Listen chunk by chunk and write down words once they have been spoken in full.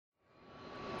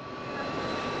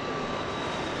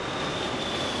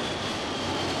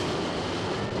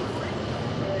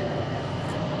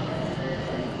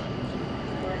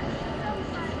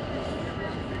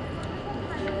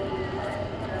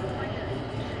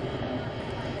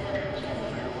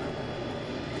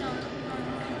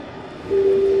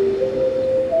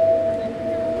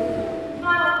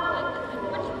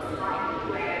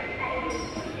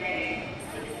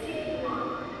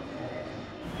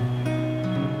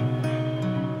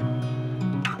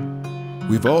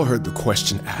We've all heard the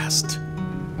question asked,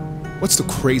 what's the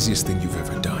craziest thing you've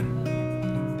ever done?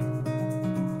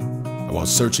 And while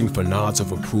searching for nods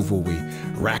of approval, we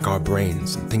rack our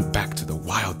brains and think back to the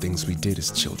wild things we did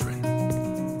as children.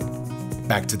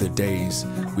 Back to the days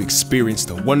we experienced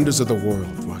the wonders of the world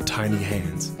through our tiny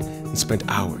hands and spent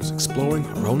hours exploring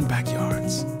our own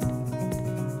backyards.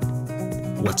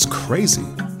 What's crazy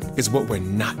is what we're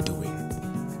not doing,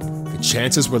 the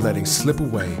chances we're letting slip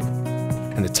away,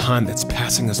 and the time that's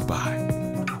passing us by.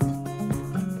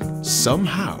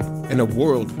 Somehow, in a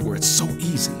world where it's so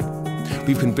easy,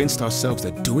 we've convinced ourselves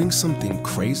that doing something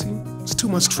crazy is too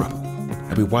much trouble,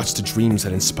 and we watch the dreams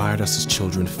that inspired us as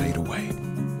children fade away.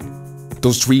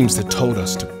 Those dreams that told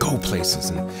us to go places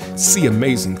and see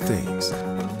amazing things,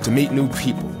 to meet new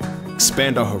people,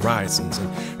 expand our horizons,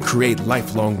 and create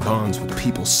lifelong bonds with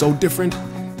people so different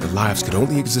that lives could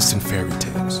only exist in fairy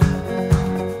tales.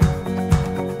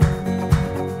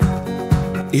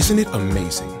 Isn't it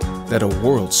amazing that a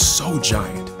world so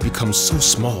giant becomes so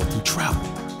small through travel?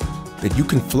 That you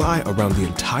can fly around the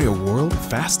entire world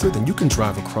faster than you can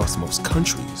drive across most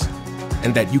countries?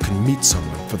 And that you can meet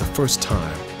someone for the first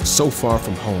time so far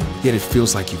from home, yet it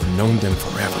feels like you've known them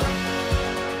forever.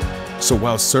 So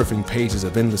while surfing pages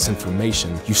of endless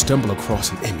information, you stumble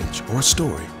across an image or a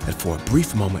story that for a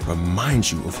brief moment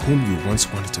reminds you of whom you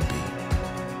once wanted to be.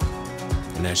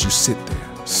 And as you sit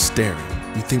there, staring,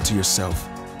 you think to yourself,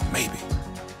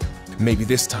 maybe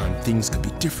this time things could be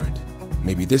different.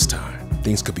 Maybe this time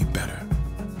things could be better.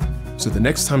 So the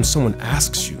next time someone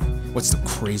asks you, what's the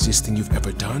craziest thing you've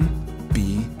ever done?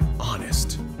 Be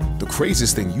honest. The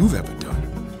craziest thing you've ever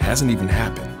done hasn't even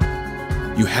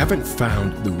happened. You haven't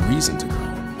found the reason to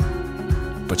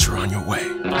go, but you're on your way.